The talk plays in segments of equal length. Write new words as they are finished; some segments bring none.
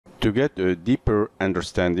To get a deeper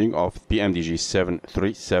understanding of PMDG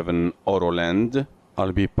 737 Autoland,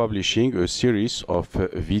 I'll be publishing a series of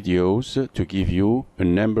videos to give you a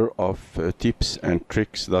number of tips and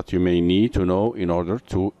tricks that you may need to know in order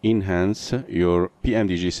to enhance your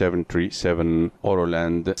PMDG 737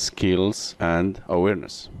 Autoland skills and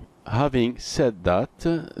awareness. Having said that,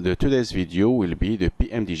 today's video will be the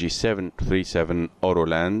PMDG 737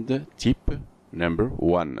 Autoland tip number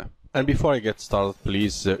 1. And before I get started,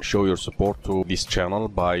 please show your support to this channel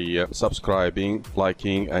by subscribing,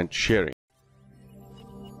 liking and sharing.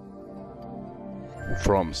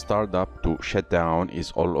 From startup to shutdown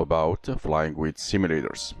is all about flying with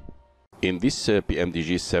simulators. In this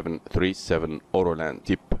PMDG 737 Autoland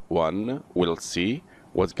tip 1, we'll see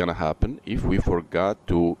what's gonna happen if we forgot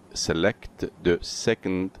to select the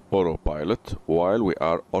second autopilot while we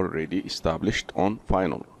are already established on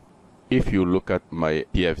final. If you look at my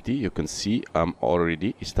PFD, you can see I'm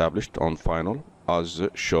already established on final as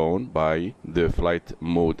shown by the flight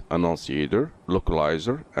mode annunciator,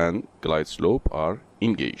 localizer and glide slope are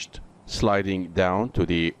engaged. Sliding down to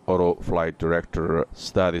the auto flight director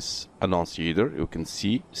status annunciator, you can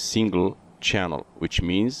see single channel, which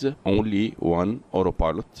means only one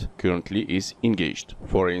autopilot currently is engaged.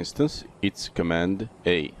 For instance, it's command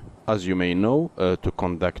A. As you may know, to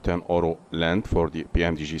conduct an auto land for the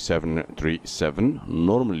PMDG 737,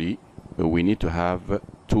 normally we need to have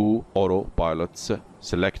two autopilots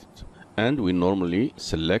selected, and we normally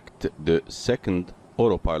select the second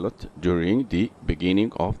autopilot during the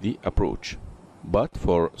beginning of the approach. But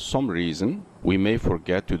for some reason, we may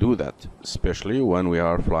forget to do that, especially when we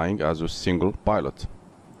are flying as a single pilot.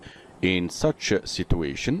 In such a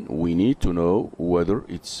situation, we need to know whether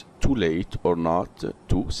it's too late or not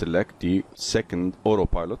to select the second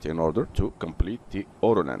autopilot in order to complete the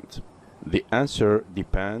autoland. The answer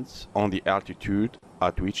depends on the altitude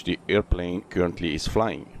at which the airplane currently is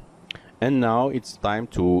flying. And now it's time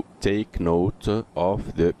to take note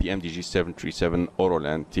of the PMDG 737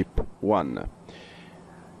 Autoland tip 1.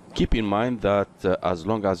 Keep in mind that as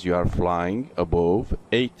long as you are flying above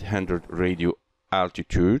 800 radio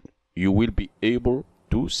altitude, you will be able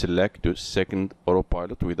to select the second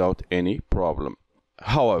autopilot without any problem.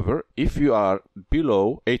 However, if you are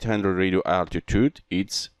below 800 radio altitude,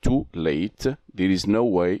 it's too late. There is no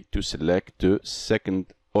way to select the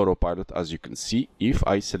second autopilot. As you can see, if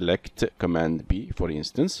I select command B, for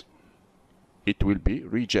instance, it will be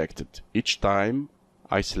rejected. Each time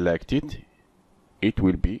I select it, it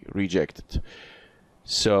will be rejected.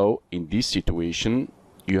 So in this situation,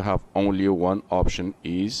 you have only one option,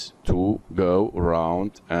 is to go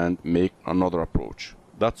around and make another approach.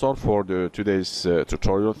 That's all for today's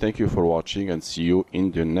tutorial. Thank you for watching and see you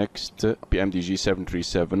in the next PMDG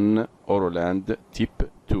 737 Autoland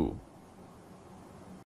tip 2.